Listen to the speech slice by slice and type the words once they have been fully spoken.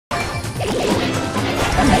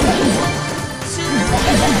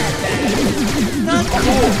I'm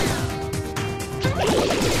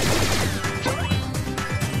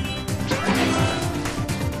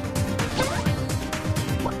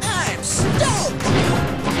stoked!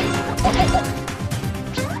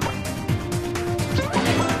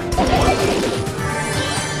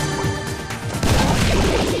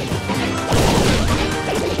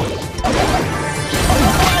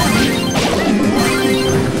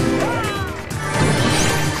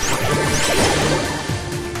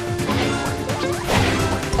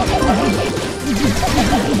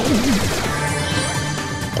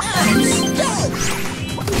 I'm stoked!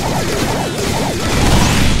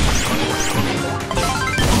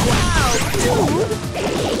 Wow, dude!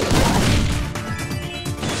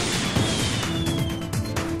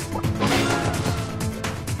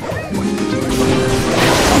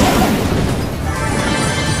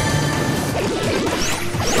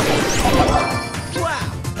 Wow,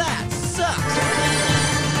 that sucks!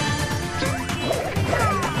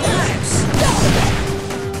 I'm stoked!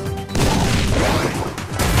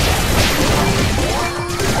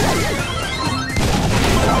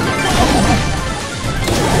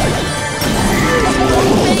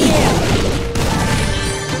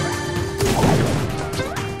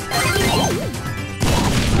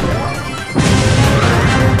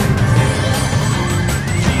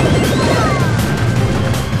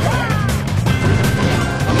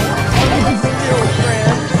 Still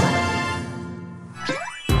friends.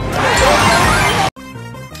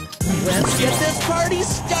 Let's get this party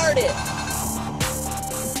started!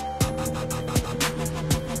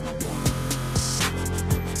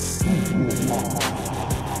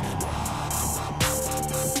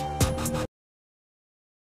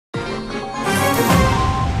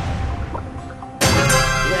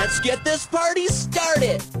 Let's get this party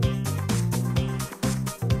started!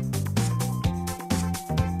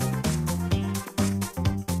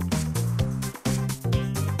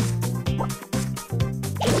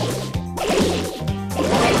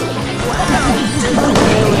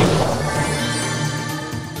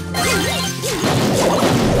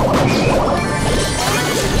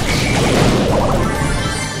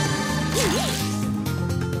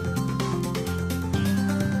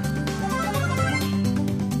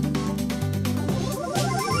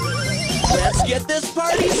 Let's get this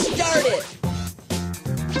party started!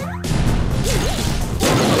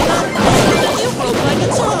 You broke my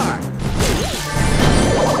guitar!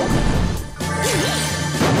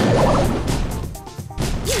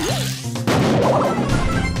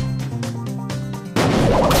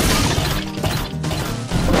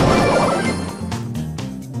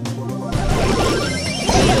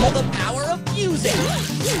 Feel the power of music!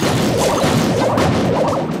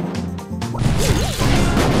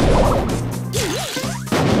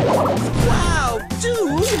 Wow,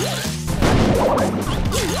 dude!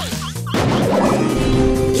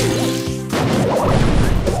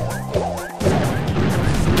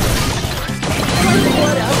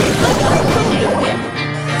 What else?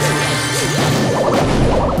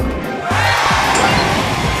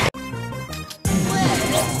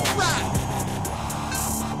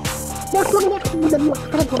 I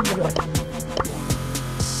got a phone to pick.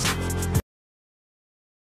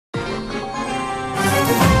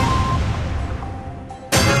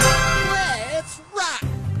 Let's rock!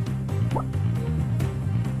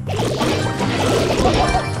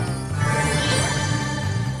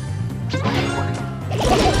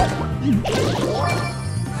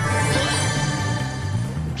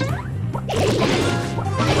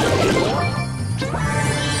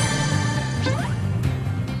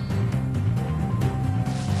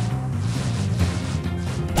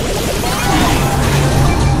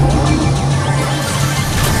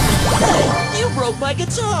 You broke my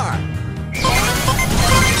guitar!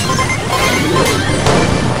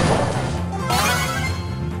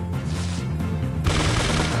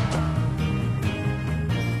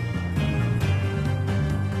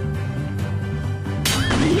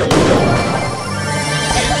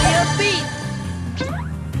 Give me a beat!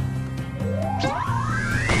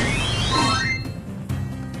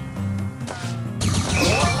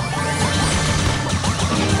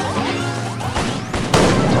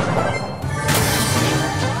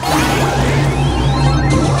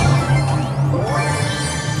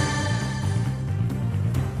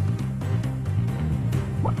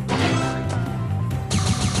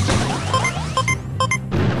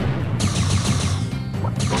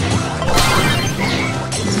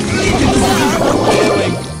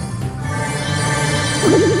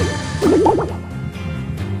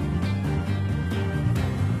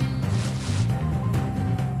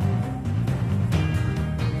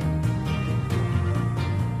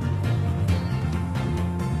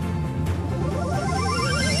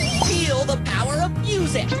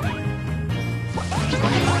 music!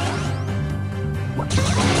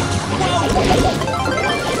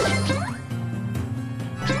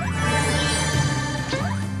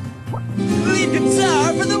 Lead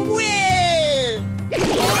guitar for the win!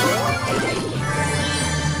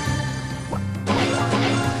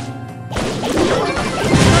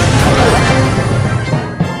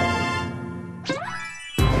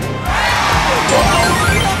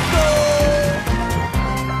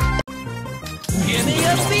 Give me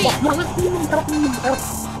a beat!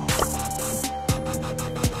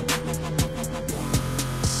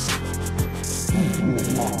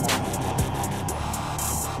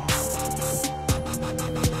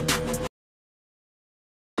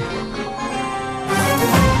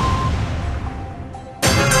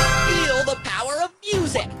 Feel the power of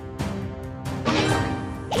music!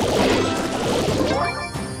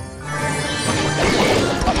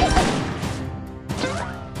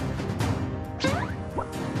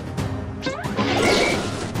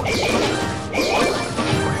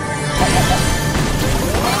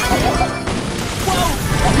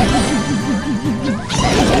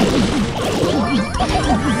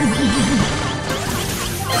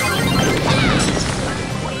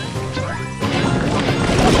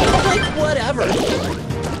 Like whatever.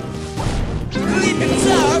 Lead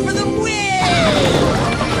guitar for the win!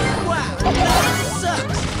 Wow, that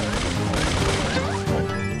sucks.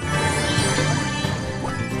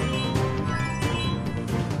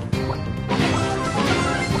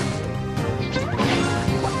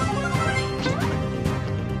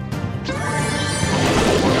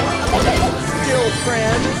 Still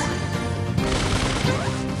friends.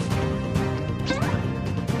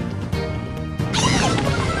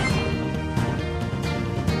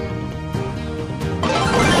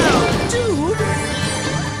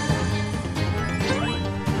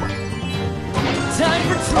 Time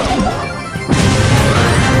for trouble!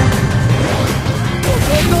 Go,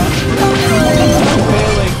 go, go!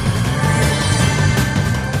 Failing.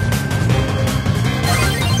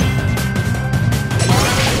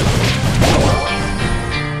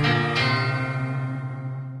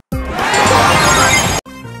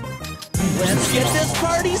 Let's get this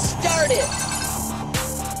party started!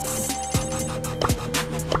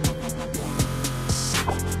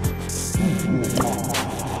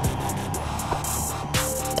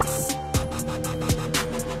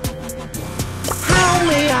 How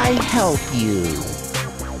may I help you?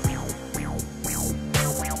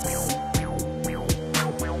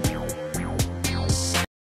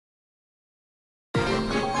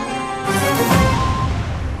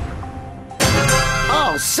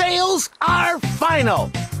 All sales are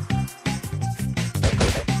final!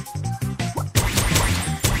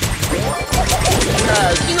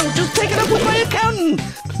 Just take it up with my accountant,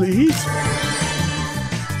 please.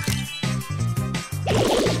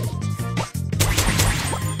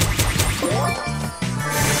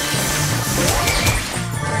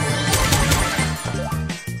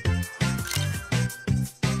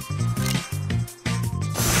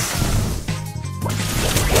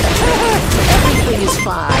 Everything is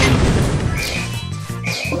fine.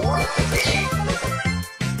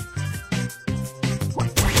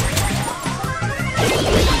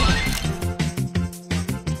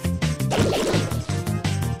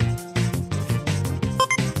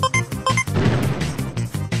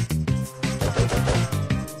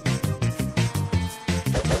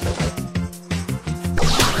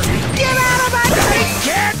 Get out of my face!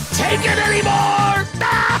 Can't take it anymore!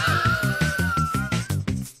 Ah!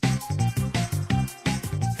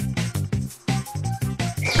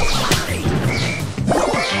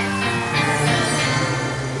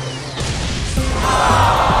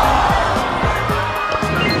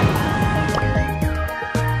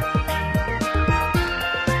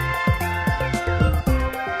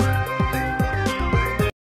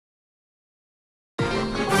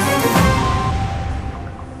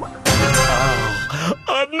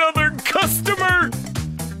 Another customer!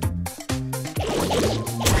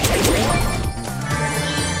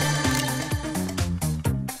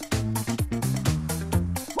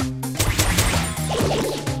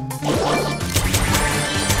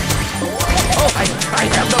 Oh, I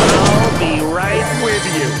have the... I'll be right with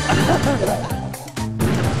you.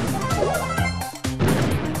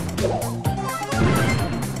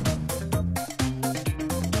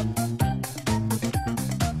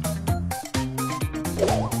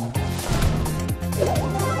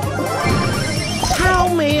 How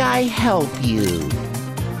may I help you?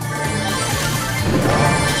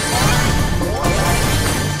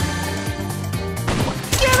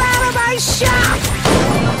 Get out of my shop!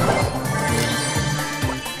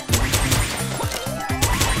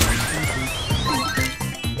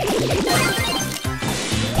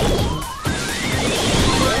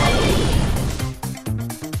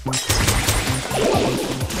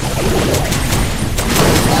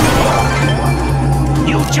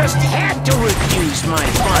 just had to refuse my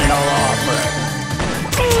final offer.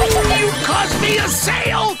 You caused me a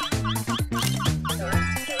sale!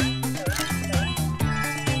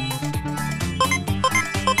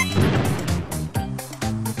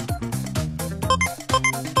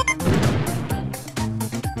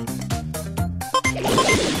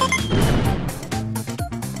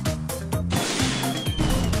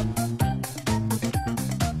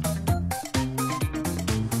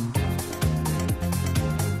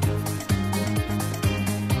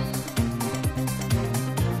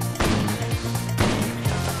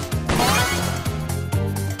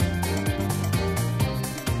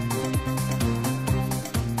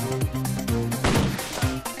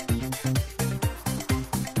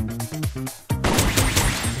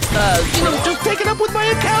 Just take it up with my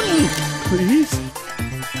accountant, please.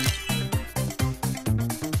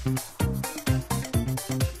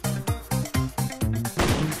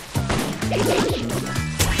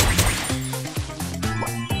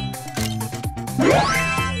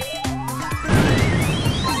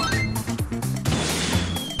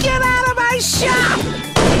 Get out of my shop!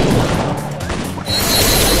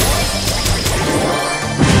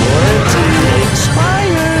 Warranty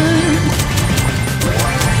expired.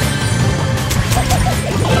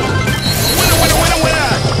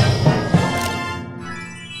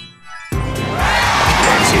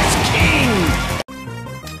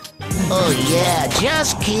 Oh yeah,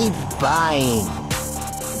 just keep buying.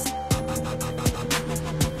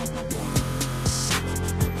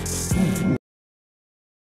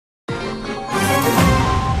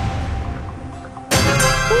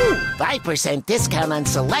 Ooh, 5% discount on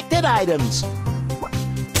selected items.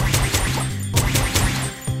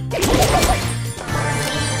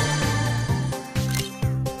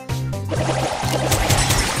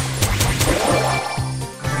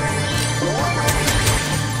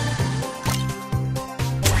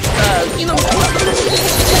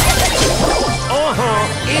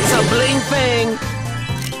 It's a bling thing.